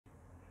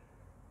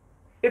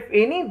if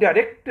any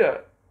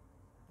director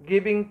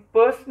giving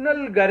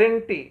personal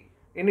guarantee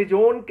in his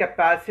own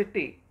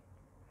capacity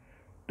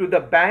to the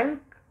bank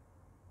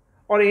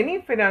or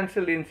any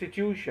financial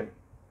institution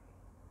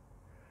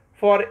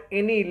for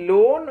any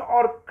loan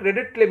or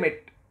credit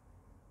limit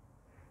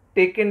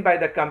taken by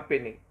the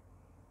company,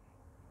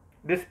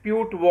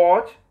 dispute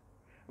was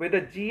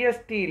whether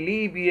GST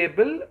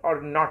leviable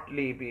or not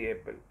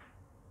leviable.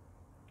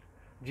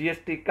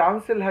 GST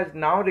Council has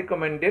now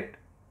recommended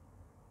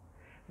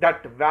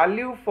that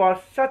value for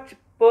such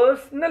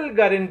personal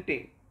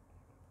guarantee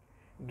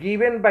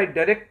given by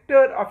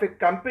director of a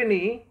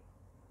company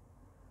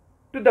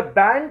to the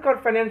bank or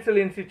financial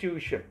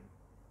institution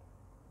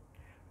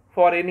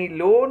for any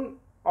loan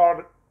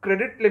or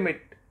credit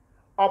limit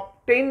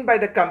obtained by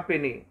the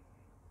company,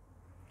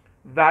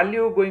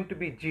 value going to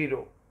be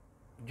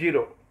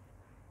zero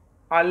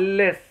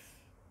unless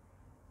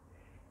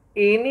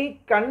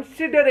any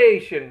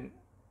consideration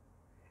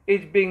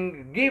is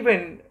being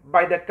given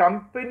by the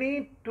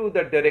company to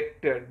the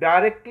director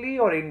directly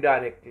or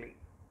indirectly.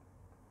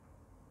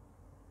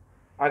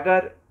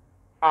 अगर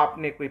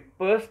आपने कोई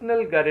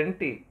personal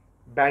guarantee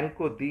bank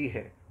को दी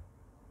है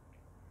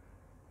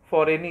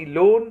for any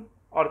loan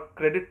और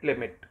credit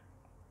limit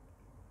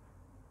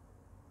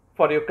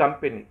for your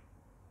company,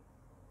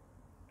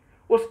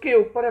 उसके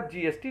ऊपर अब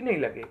GST नहीं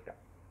लगेगा.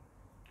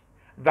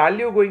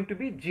 Value going to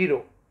be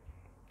zero,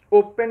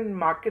 open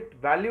market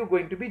value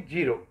going to be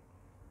zero.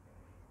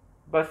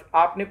 बस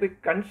आपने कोई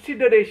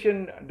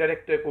कंसिडरेशन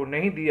डायरेक्टर को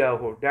नहीं दिया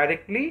हो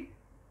डायरेक्टली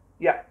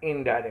या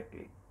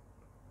indirectly.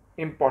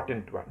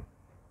 Important one.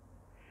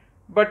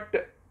 But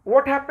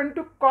what happened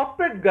to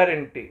corporate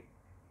guarantee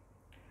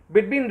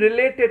between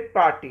related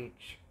parties?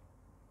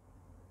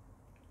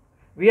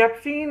 We have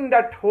seen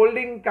that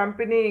holding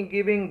company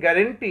giving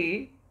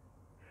guarantee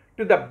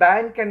to the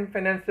bank and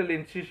financial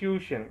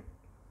institution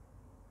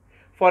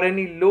for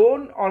any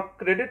loan or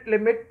credit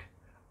limit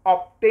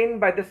obtained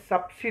by the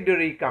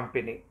subsidiary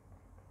company.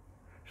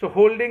 So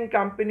holding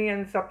company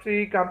and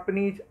subsidiary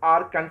companies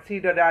are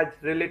considered as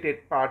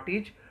related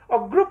parties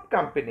or group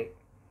company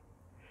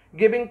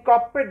giving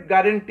corporate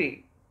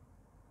guarantee.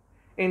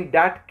 In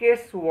that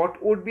case,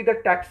 what would be the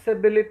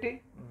taxability?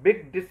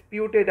 Big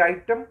disputed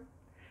item.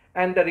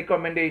 And the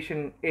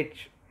recommendation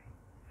H.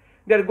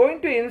 They are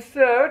going to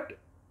insert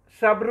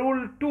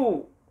sub-rule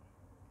 2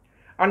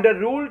 under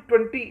rule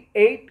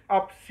 28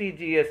 of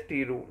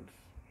CGST rules.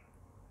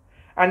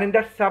 And in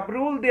that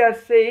sub-rule they are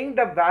saying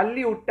the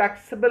value,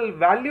 taxable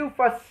value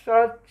for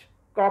such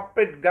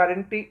corporate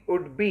guarantee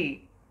would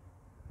be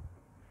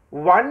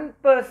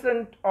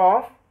 1%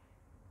 of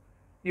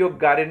your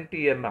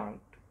guarantee amount.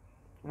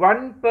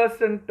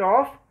 1%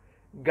 of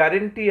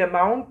guarantee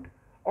amount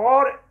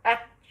or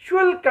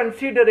actual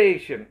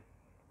consideration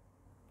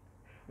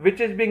which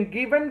is being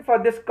given for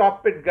this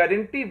corporate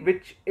guarantee,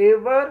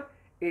 whichever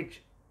is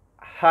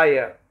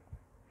higher.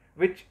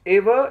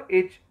 Whichever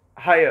is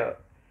higher.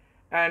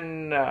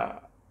 And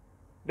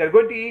they are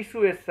going to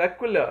issue a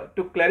circular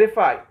to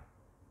clarify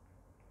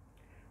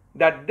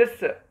that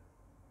this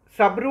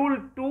sub-rule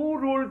 2,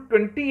 rule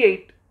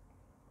 28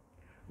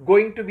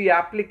 going to be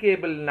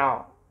applicable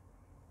now,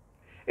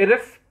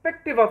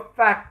 irrespective of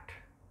fact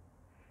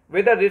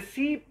whether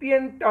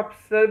recipient of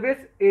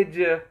service is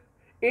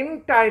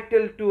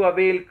entitled to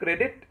avail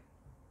credit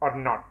or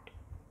not.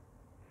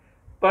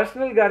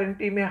 Personal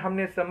guarantee में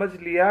हमने समझ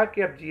लिया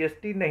कि अब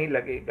GST नहीं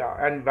लगेगा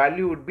and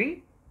value would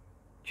be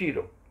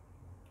zero.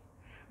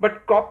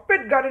 But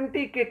corporate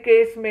guarantee के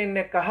case में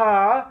इन्होंने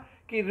कहा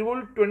कि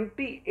रूल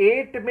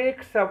 28 में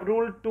एक सब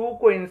रूल 2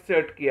 को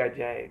इंसर्ट किया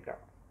जाएगा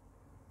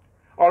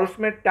और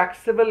उसमें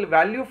taxable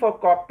value for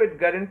corporate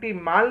guarantee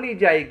मान ली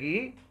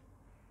जाएगी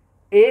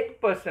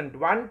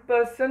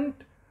 1%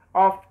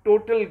 ऑफ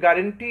टोटल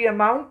गारंटी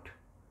अमाउंट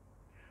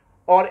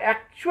और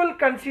एक्चुअल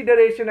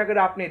कंसीडरेशन अगर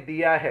आपने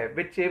दिया है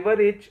which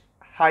ever is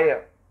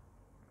higher.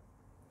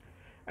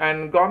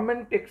 And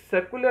government एक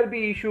सर्कुलर भी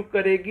इशू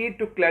करेगी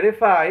to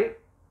clarify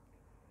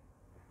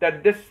that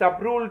this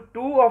sub rule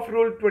 2 of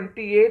rule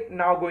 28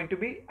 now going to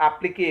be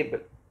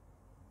applicable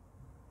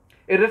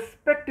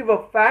irrespective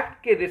of fact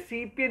के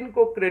recipient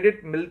को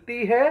credit मिलती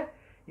है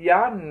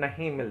या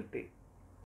नहीं मिलती.